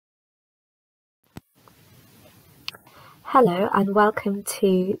Hello and welcome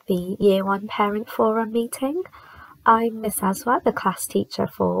to the Year 1 Parent Forum meeting. I'm Miss Aswa, the class teacher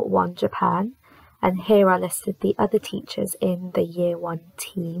for 1 Japan, and here are listed the other teachers in the Year 1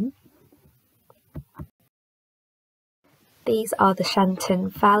 team. These are the Shanton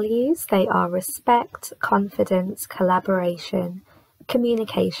values. They are respect, confidence, collaboration,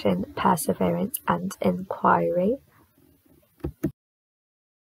 communication, perseverance and inquiry.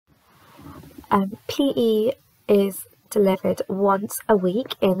 PE is delivered once a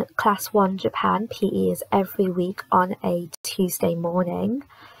week in Class 1 Japan. PE is every week on a Tuesday morning.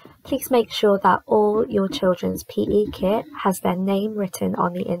 Please make sure that all your children's PE kit has their name written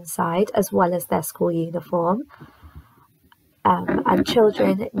on the inside as well as their school uniform. And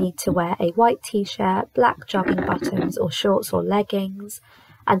children need to wear a white t-shirt, black jogging bottoms or shorts or leggings,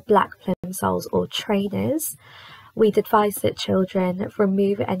 and black plimsolls or trainers. We'd advise that children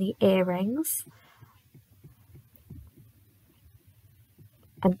remove any earrings.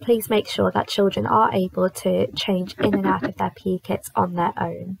 And please make sure that children are able to change in and out of their PE kits on their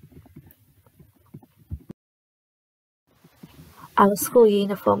own. Our school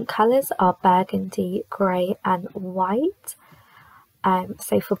uniform colours are burgundy, grey and white.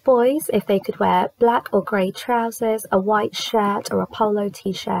 So for boys, if they could wear black or grey trousers, a white shirt or a polo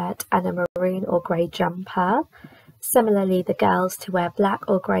t-shirt and a maroon or grey jumper. Similarly, the girls to wear black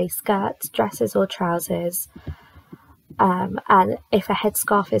or grey skirts, dresses or trousers. And if a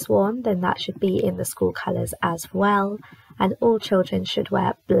headscarf is worn, then that should be in the school colours as well. And all children should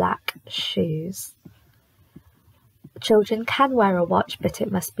wear black shoes. Children can wear a watch, but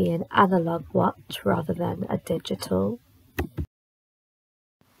it must be an analogue watch rather than a digital.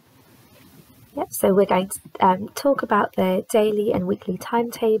 Yep, so we're going to talk about the daily and weekly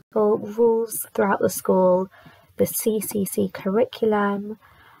timetable, rules throughout the school, the CCC curriculum,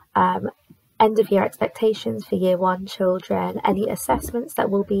 end of year expectations for Year 1 children, any assessments that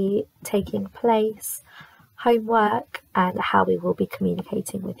will be taking place, homework, and how we will be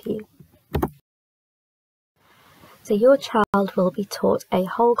communicating with you. So your child will be taught a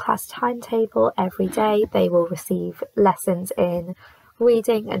whole class timetable every day. They will receive lessons in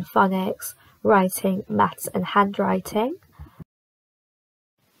reading and phonics, writing, maths and handwriting.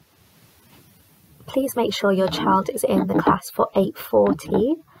 Please make sure your child is in the class for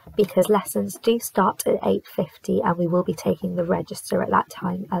 8:40 because lessons do start at 8:50 and we will be taking the register at that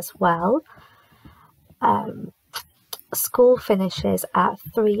time as well. School finishes at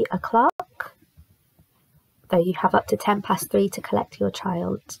 3 o'clock, though you have up to 3:10 to collect your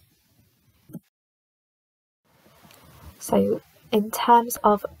child. So in terms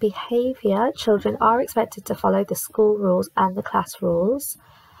of behaviour, children are expected to follow the school rules and the class rules.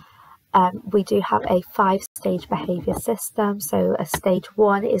 We do have a 5-stage behaviour system, so a stage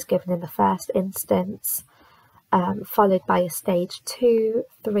 1 is given in the first instance, followed by a stage 2,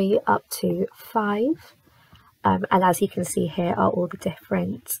 3 up to 5. And as you can see here are all the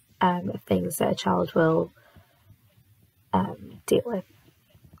different things that a child will deal with.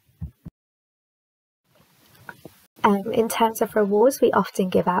 In terms of rewards, we often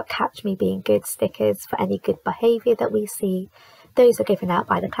give out Catch Me Being Good stickers for any good behaviour that we see. Those are given out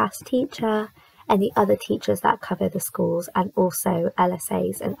by the class teacher, any other teachers that cover the schools, and also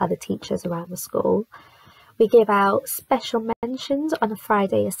LSAs and other teachers around the school. We give out special mentions on a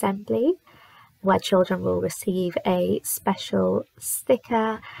Friday assembly, where children will receive a special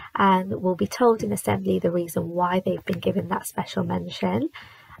sticker and will be told in assembly the reason why they've been given that special mention.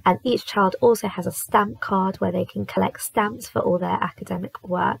 And each child also has a stamp card where they can collect stamps for all their academic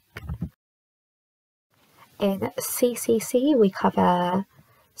work. In CCC, we cover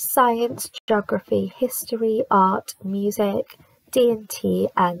science, geography, history, art, music, D&T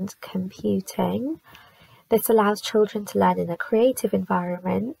and computing. This allows children to learn in a creative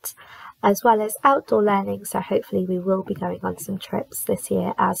environment as well as outdoor learning, so hopefully we will be going on some trips this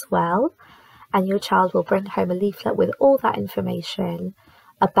year as well. And your child will bring home a leaflet with all that information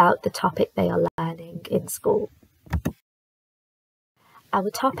about the topic they are learning in school. Our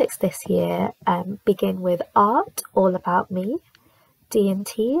topics this year begin with art, all about me,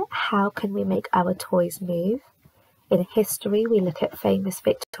 D&T, how can we make our toys move? In history, we look at famous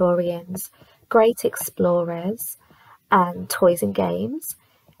Victorians, great explorers, and toys and games.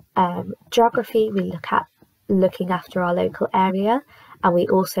 Geography, we look at looking after our local area, and we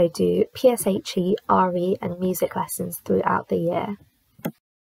also do PSHE, RE, and music lessons throughout the year.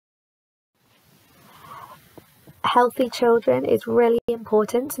 Healthy children is really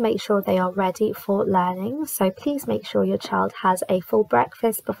important to make sure they are ready for learning, so please make sure your child has a full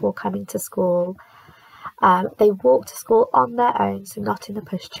breakfast before coming to school. They walk to school on their own, so not in a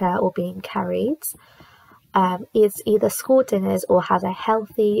pushchair or being carried. is either school dinners or has a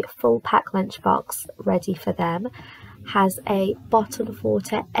healthy full pack lunchbox ready for them, has a bottle of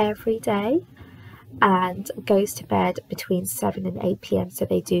water every day, and goes to bed between 7 and 8 p.m. so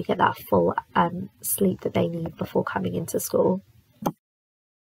they do get that full sleep that they need before coming into school.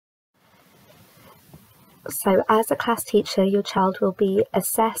 So as a class teacher, your child will be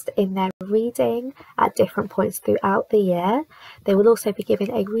assessed in their reading at different points throughout the year. They will also be given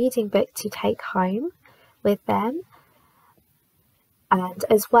a reading book to take home with them. And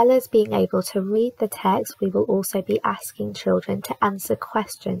as well as being able to read the text, we will also be asking children to answer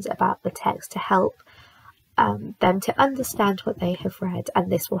questions about the text to help them to understand what they have read,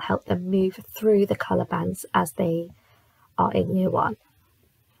 and this will help them move through the colour bands as they are in year 1.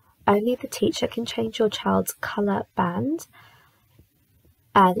 Only the teacher can change your child's colour band,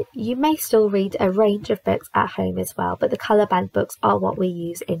 and you may still read a range of books at home as well, but the colour band books are what we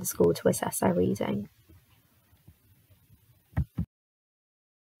use in school to assess their reading.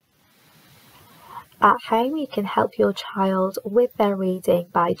 At home, you can help your child with their reading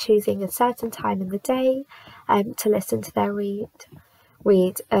by choosing a certain time in the day to listen to their read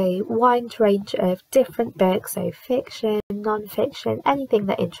a wide range of different books, so fiction, non-fiction, anything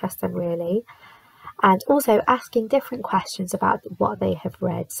that interests them really, and also asking different questions about what they have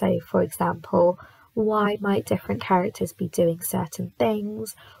read. So for example, why might different characters be doing certain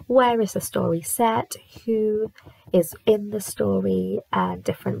things, where is the story set, who is in the story, and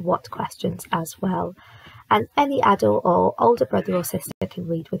different what questions as well. And any adult or older brother or sister can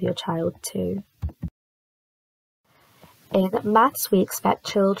read with your child too. In maths, we expect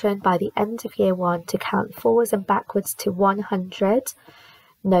children by the end of year 1 to count forwards and backwards to 100,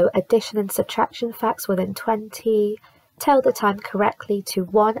 know addition and subtraction facts within 20, tell the time correctly to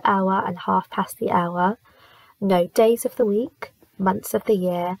 1 hour and half past the hour, know days of the week, months of the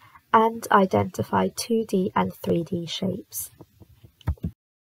year, and identify 2D and 3D shapes.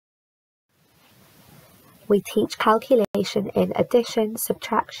 We teach calculation in addition,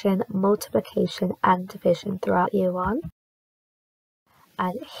 subtraction, multiplication, and division throughout year 1.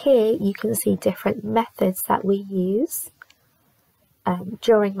 And here you can see different methods that we use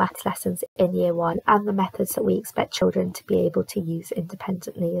during maths lessons in year 1, and the methods that we expect children to be able to use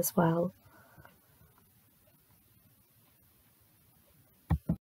independently as well.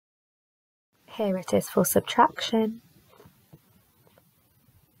 Here it is for subtraction,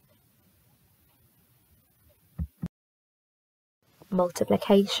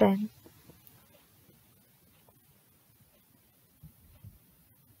 multiplication,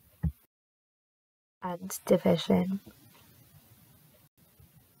 and division.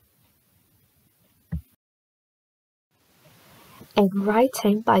 In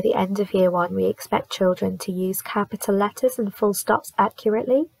writing, by the end of year 1, we expect children to use capital letters and full stops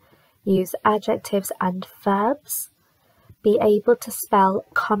accurately, use adjectives and verbs, be able to spell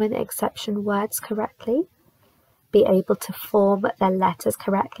common exception words correctly, be able to form their letters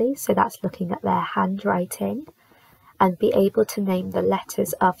correctly, so that's looking at their handwriting, and be able to name the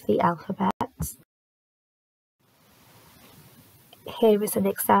letters of the alphabet. Here is an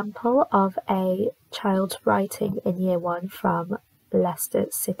example of a child writing in year 1 from Leicester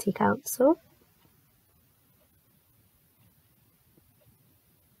City Council.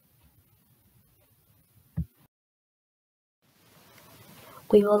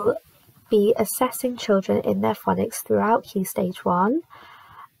 We will be assessing children in their phonics throughout Key Stage 1,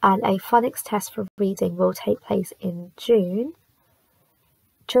 and a phonics test for reading will take place in June.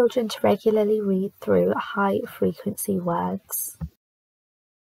 Children to regularly read through high frequency words.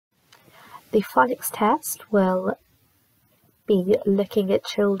 The phonics test will be looking at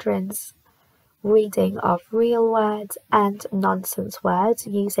children's reading of real words and nonsense words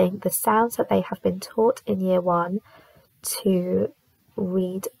using the sounds that they have been taught in year 1 to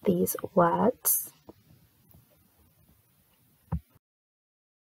read these words.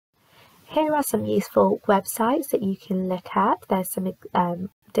 Here are some useful websites that you can look at. There's some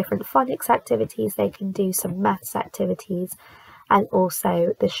different phonics activities they can do, some maths activities, and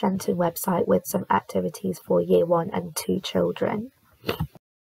also the Shenton website with some activities for year 1 and 2 children.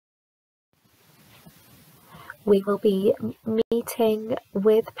 We will be meeting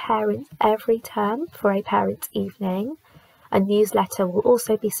with parents every term for a parents' evening. A newsletter will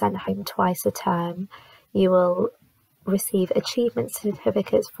also be sent home twice a term. You will receive achievement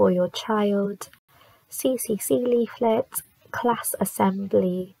certificates for your child, CCC leaflets, class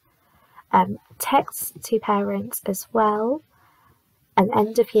assembly, texts to parents as well, an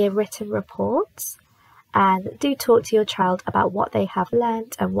end of year written reports, and do talk to your child about what they have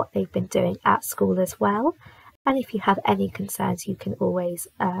learnt and what they've been doing at school as well. And if you have any concerns, you can always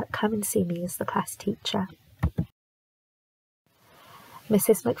come and see me as the class teacher.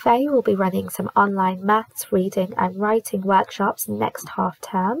 Mrs. McVeigh will be running some online maths, reading and writing workshops next half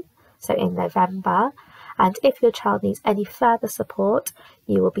term, so in November. And if your child needs any further support,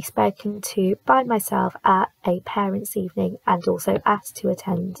 you will be spoken to by myself at a parents' evening and also asked to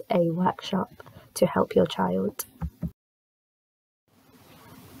attend a workshop to help your child.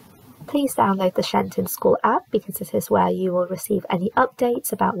 Please download the Shenton School app, because this is where you will receive any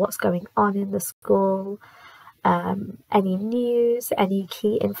updates about what's going on in the school, any news, any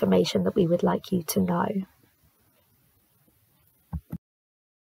key information that we would like you to know.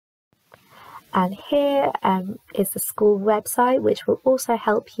 And here is the school website, which will also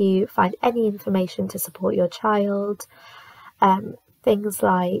help you find any information to support your child. Things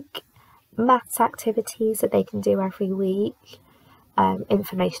like maths activities that they can do every week,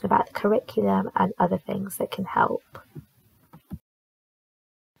 information about the curriculum and other things that can help.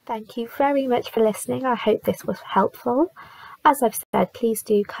 Thank you very much for listening. I hope this was helpful. As I've said, please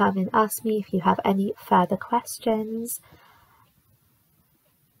do come and ask me if you have any further questions.